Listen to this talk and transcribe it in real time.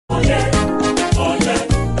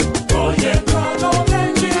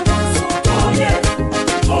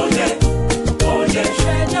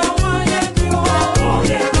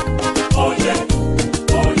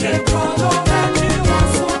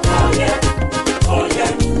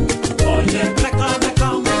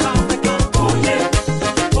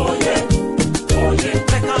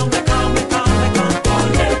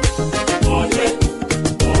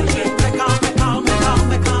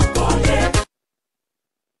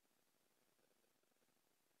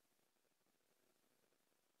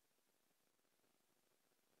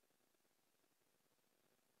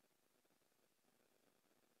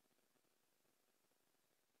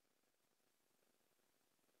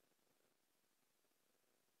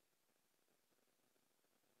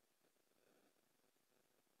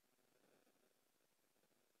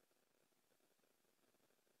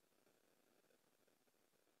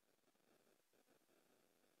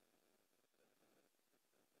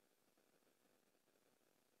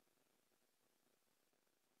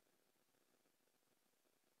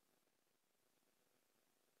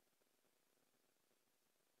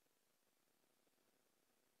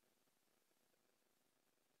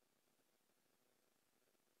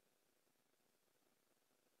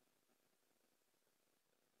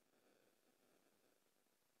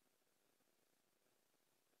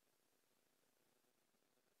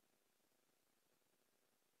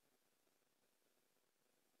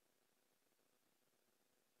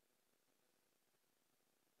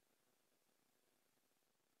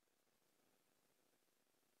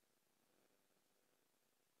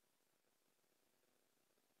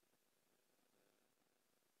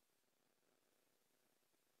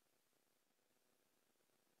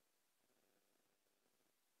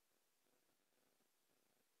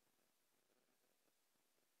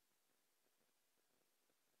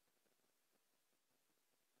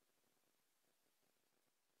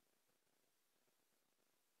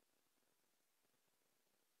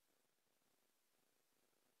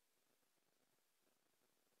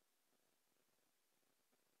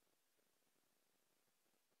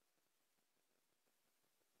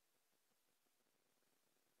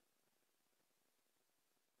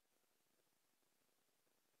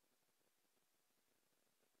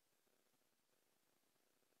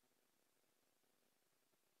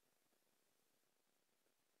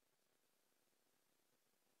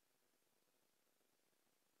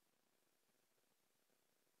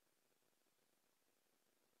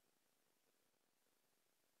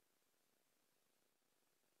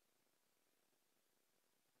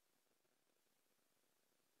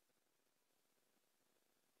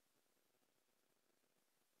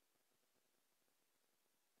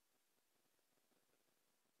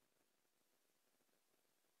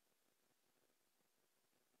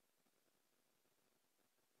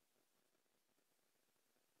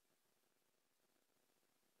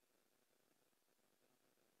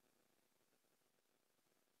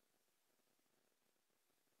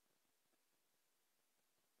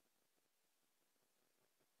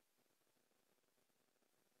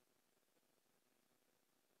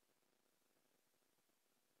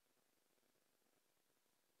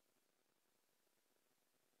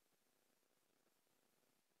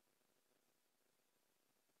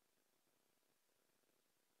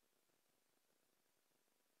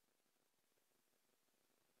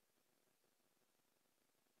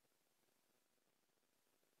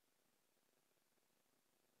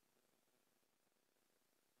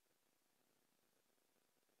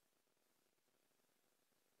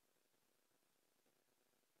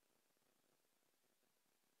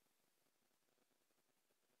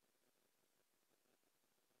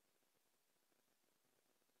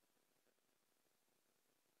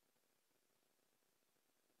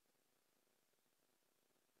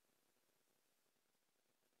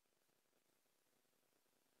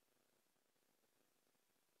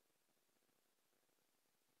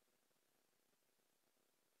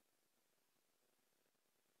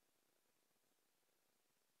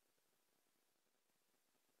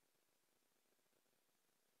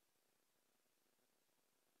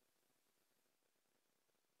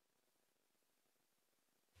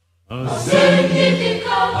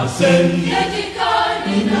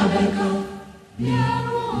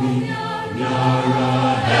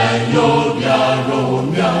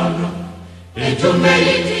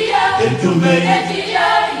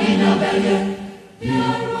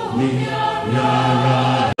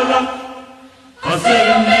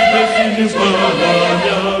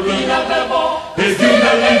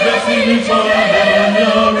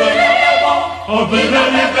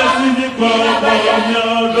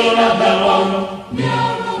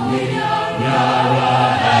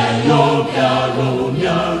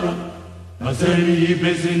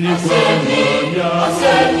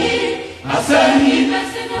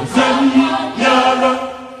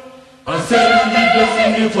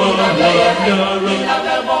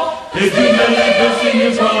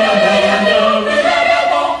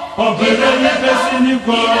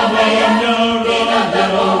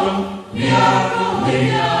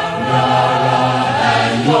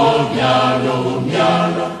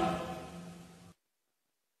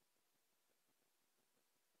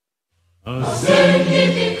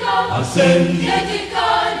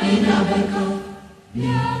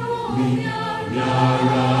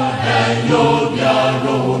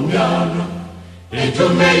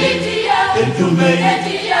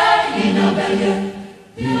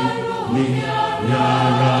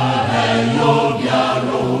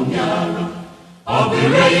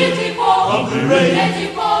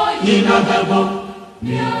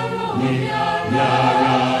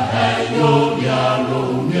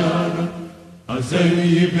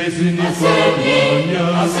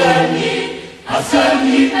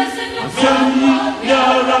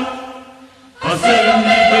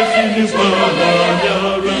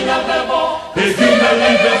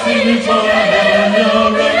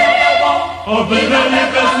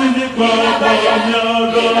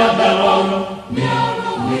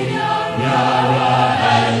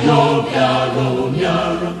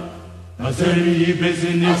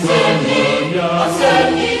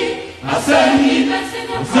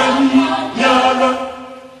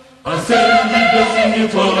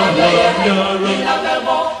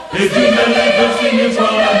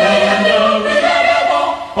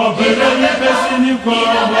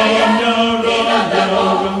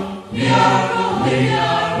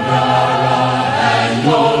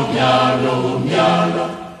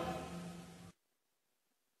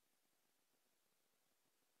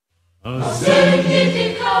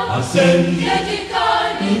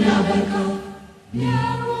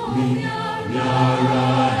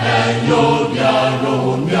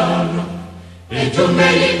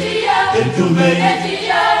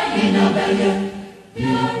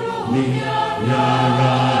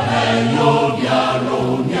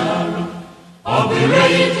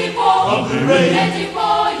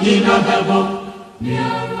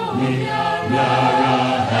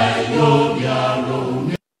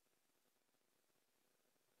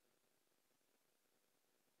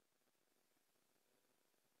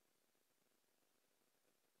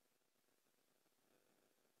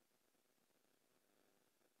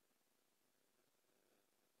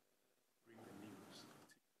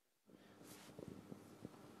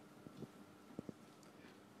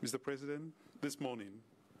Mr. President, this morning,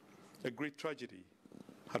 a great tragedy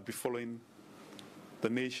had befallen the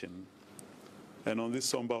nation, and on this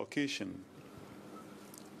somber occasion,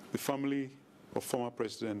 the family of former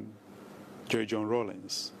President Jerry John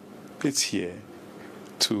Rawlings is here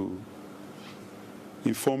to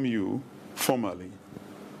inform you formally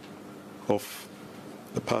of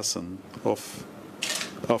the passing of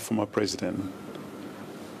our former president.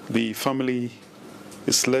 The family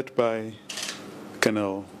is led by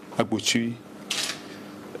Colonel Agbochi.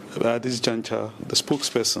 At this juncture, the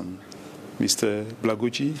spokesperson, Mr.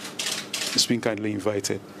 Blagoji, is being kindly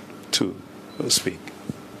invited to speak.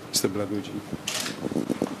 Mr. Blagoji.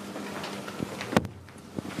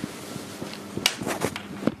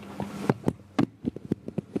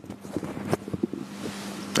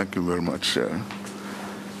 Thank you very much.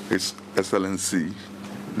 His Excellency,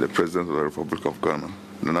 the President of the Republic of Ghana,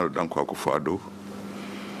 Nana Akufo-Addo,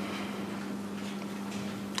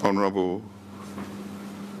 Honorable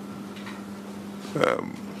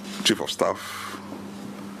Chief of Staff,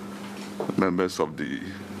 members of the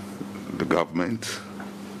government.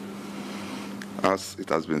 As it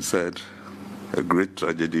has been said, a great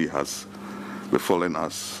tragedy has befallen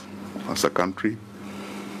us as a country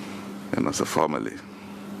and as a family.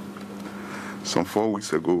 Some 4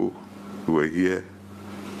 weeks ago, we were here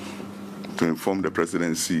to inform the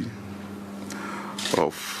presidency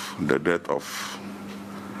of the death of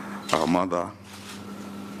our mother,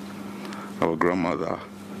 our grandmother,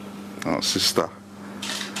 our sister,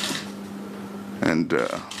 and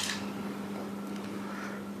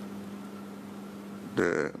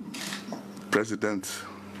The president,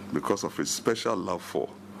 because of his special love for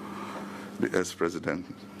the ex-president,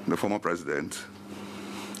 the former president,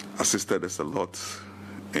 assisted us a lot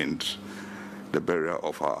in the burial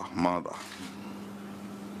of our mother.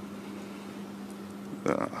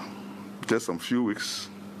 Just some few weeks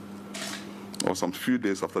or some few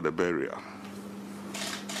days after the burial,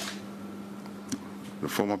 the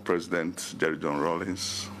former president, Jerry John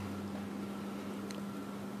Rawlings,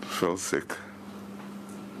 fell sick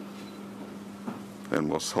and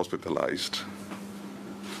was hospitalized.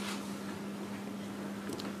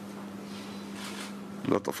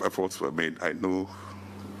 A lot of efforts were made. I know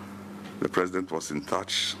the president was in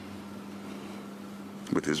touch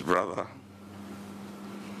with his brother.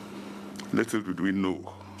 Little did we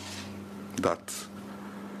know that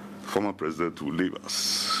the former president will leave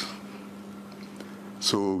us.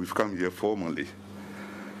 So we've come here formally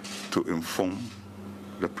to inform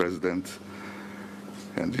the president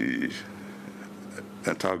and the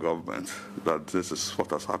entire government that this is what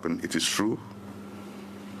has happened. It is true.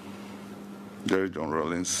 Jerry John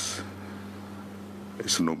Rawlings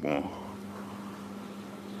is no more.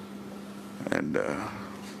 And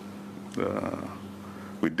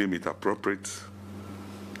we deem it appropriate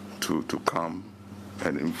to come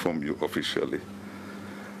and inform you officially.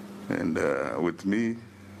 And with me,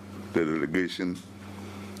 the delegation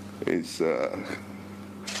is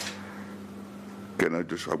Colonel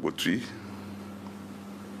Joshua Botri,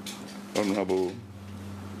 Honorable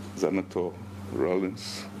Senator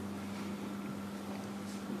Rawlings,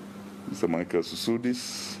 Mr. Michael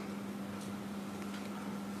Susudis,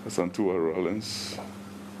 Santua Rawlings,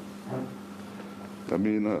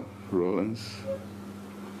 Amina Rawlings,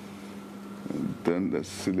 and then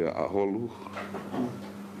Cecilia Aholu,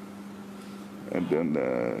 and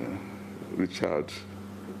then Richard,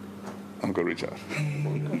 Uncle Richard,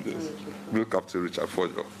 Bill Captain Richard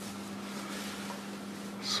Fojo.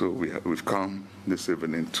 So we've come this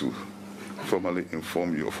evening to formally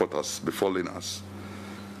inform you of what has befallen us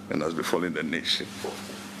and has befallen the nation.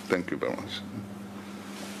 Thank you very much.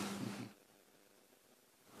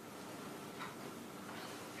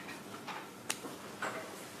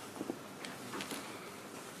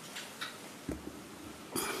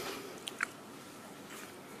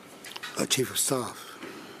 Our Chief of Staff,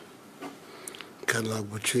 Colonel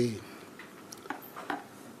Botri,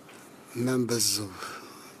 members of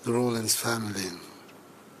the Rawlings family.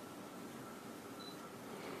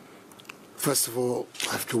 First of all,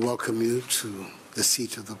 I have to welcome you to the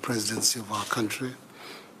seat of the presidency of our country,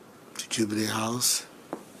 to Jubilee House,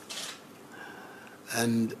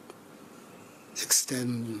 and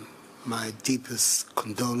extend my deepest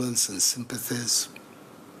condolence and sympathies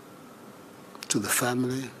to the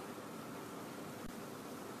family.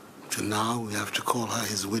 To now, we have to call her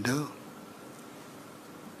his widow,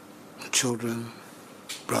 children,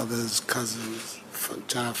 brothers, cousins,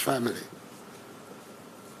 entire family.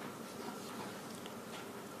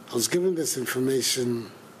 I was given this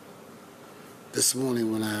information this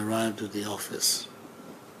morning when I arrived at the office.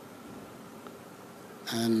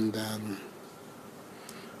 And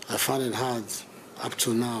I found it hard up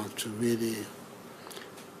to now to really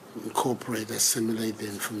incorporate, assimilate the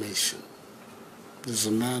information. There's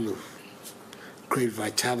a man of great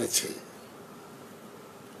vitality,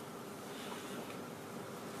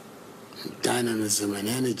 dynamism and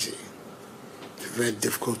energy. It's very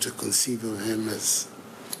difficult to conceive of him as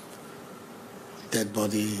a dead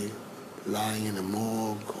body lying in a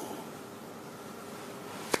morgue.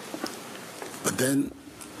 But then,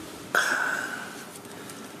 I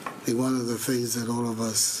think one of the things that all of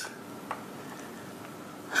us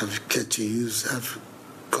have got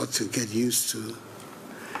to get used to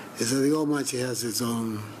is that the Almighty has His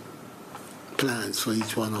own plans for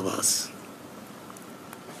each one of us.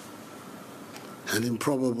 And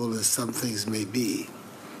improbable as some things may be,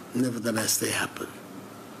 nevertheless they happen.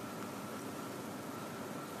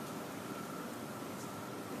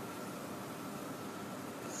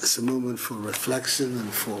 It's a moment for reflection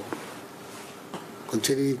and for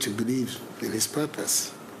continuing to believe in His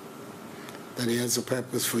purpose, that He has a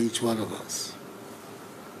purpose for each one of us.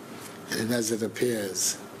 And as it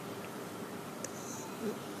appears,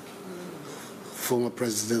 former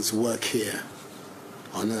president's work here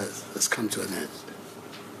on earth has come to an end.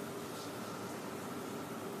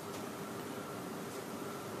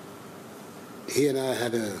 He and I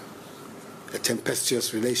had a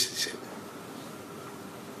tempestuous relationship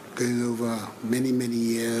going over many, many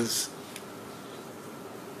years.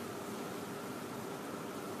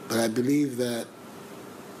 But I believe that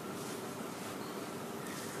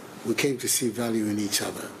we came to see value in each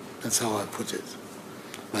other. That's how I put it,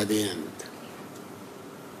 by the end.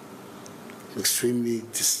 extremely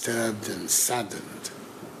disturbed and saddened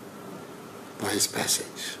by his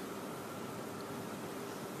passage.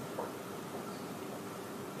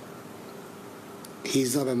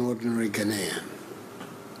 He's not an ordinary Ghanaian.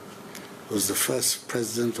 He was the first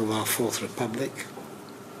president of our Fourth Republic,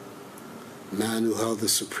 a man who held the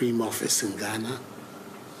supreme office in Ghana,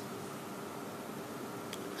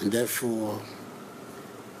 and therefore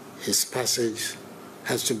his passage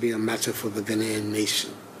has to be a matter for the Ghanaian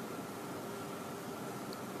nation.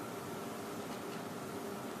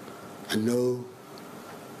 I know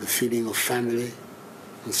the feeling of family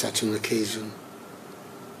on such an occasion,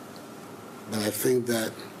 but I think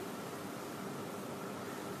that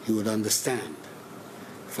you would understand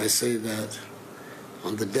if I say that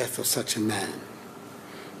on the death of such a man,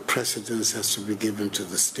 precedence has to be given to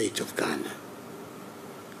the state of Ghana.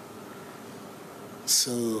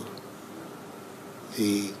 So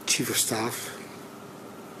the Chief of Staff,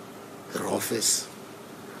 their office,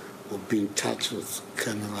 will be in touch with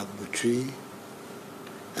Colonel Abutri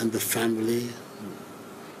and the family,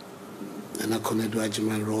 and Akufo-Addo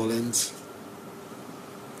Agyemang Rawlings,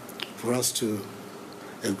 for us to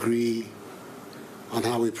agree on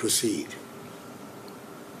how we proceed.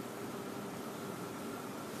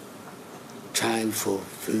 Time for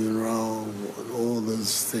funeral, all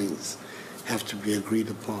those things have to be agreed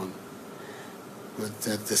upon, but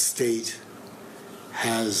that the state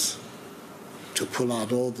has to pull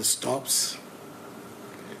out all the stops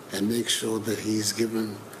and make sure that he's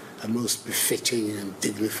given a most befitting and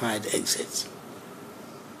dignified exit.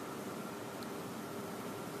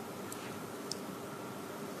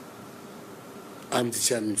 I'm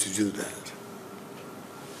determined to do that.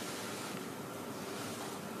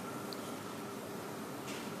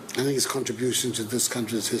 I think his contribution to this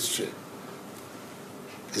country's history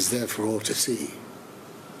is there for all to see.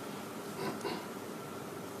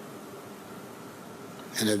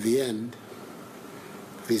 And at the end,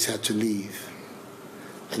 if he's had to leave,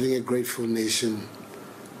 I think a grateful nation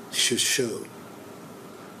should show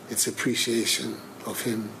its appreciation of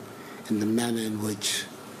him in the manner in which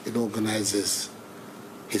it organizes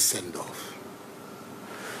his send-off.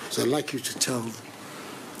 So I'd like you to tell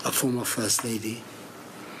a former First Lady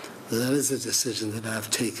that is a decision that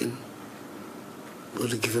I've taken. We're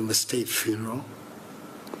to give him a state funeral,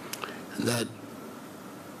 and that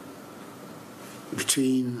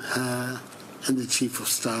between her and the Chief of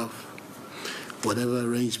Staff, whatever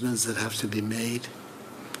arrangements that have to be made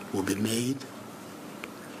will be made.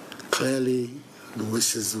 Clearly, the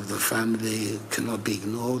wishes of the family cannot be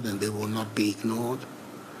ignored, and they will not be ignored.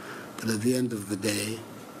 But at the end of the day,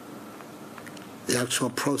 the actual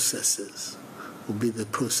processes will be the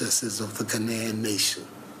processes of the Ghanaian nation.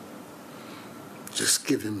 Just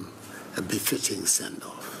give him a befitting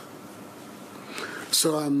send-off.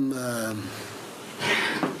 So I'm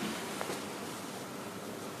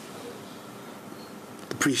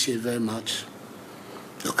appreciate very much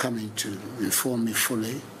your coming to inform me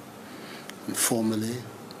fully and formally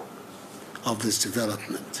of this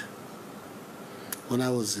development. When I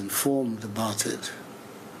was informed about it,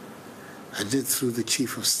 I did, through the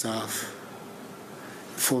Chief of Staff,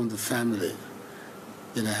 inform the family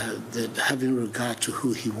that having regard to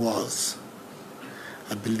who he was,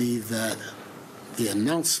 I believe that the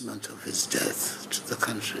announcement of his death to the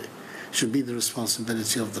country should be the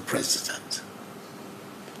responsibility of the President.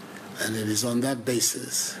 And it is on that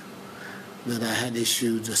basis that I had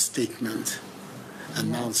issued a statement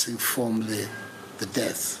announcing formally the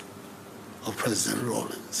death of President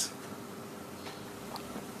Rawlings.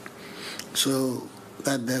 So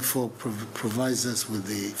that therefore provides us with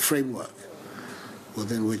the framework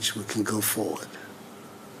within which we can go forward.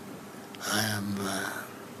 I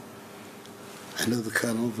know the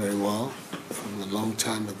Colonel very well from a long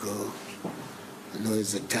time ago. I know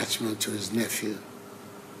his attachment to his nephew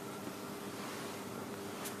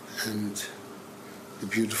and the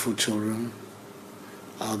beautiful children,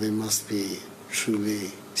 how they must be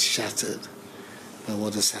truly shattered by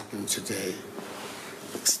what has happened today.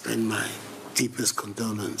 I extend my deepest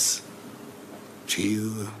condolence to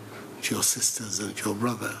you, to your sisters, and to your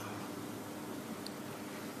brother.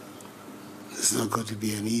 It's not going to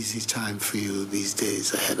be an easy time for you these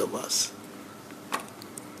days ahead of us.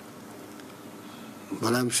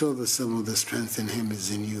 But I'm sure that some of the strength in him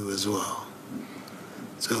is in you as well.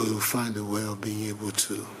 So you'll find a way of being able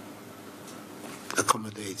to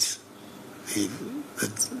accommodate the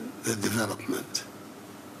development.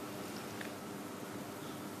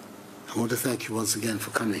 I want to thank you once again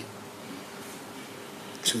for coming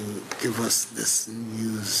to give us this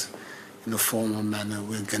news in a formal manner.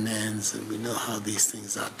 We're Ghanaians and we know how these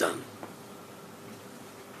things are done.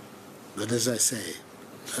 But as I say,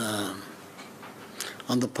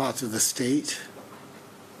 on the part of the state,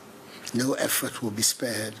 no effort will be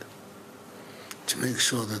spared to make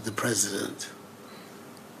sure that the president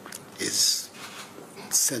is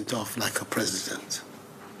sent off like a president,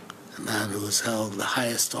 a man who has held the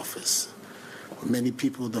highest office. For many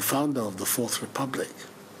people, the founder of the Fourth Republic,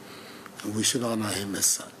 and we should honor him as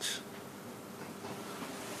such.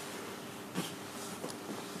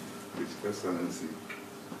 His Excellency,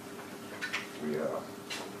 we are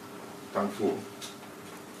thankful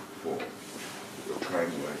for your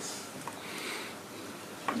kind words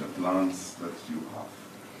and the plans that you have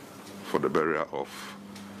for the burial of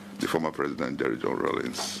the former President Jerry John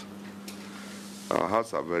Rawlings. Our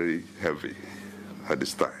hearts are very heavy at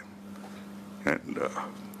this time, and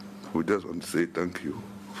we just want to say thank you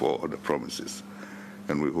for all the promises,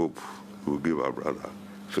 and we hope we'll give our brother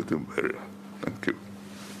fitting burial. Thank you.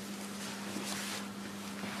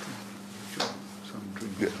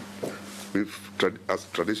 Yeah. As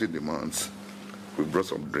tradition demands, we brought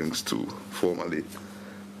some drinks to formally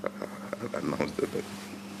announce the death.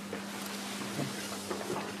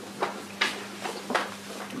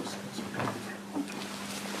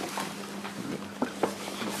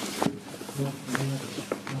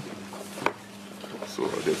 So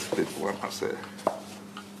I'll just take one as a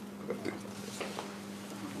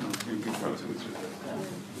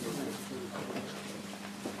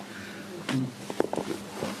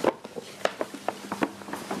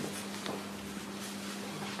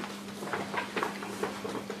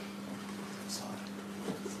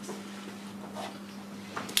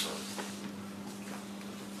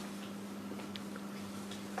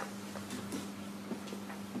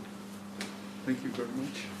Thank you very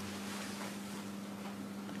much.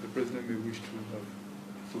 The President may wish to have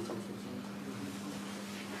photo of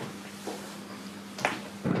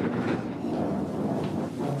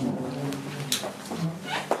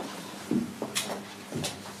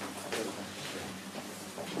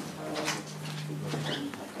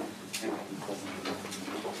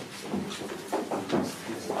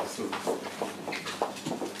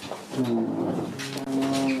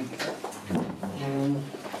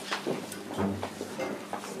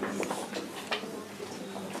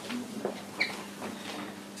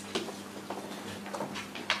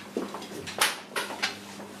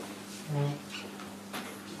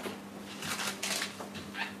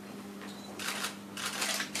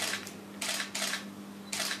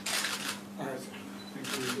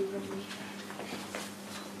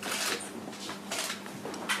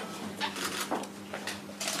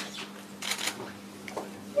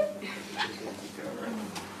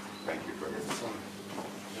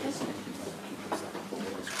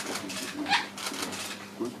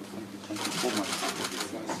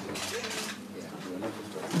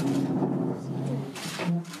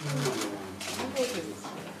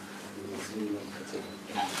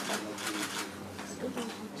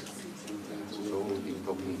So we've been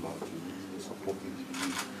talking about supporting the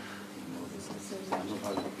youth, I know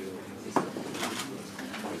how you feel.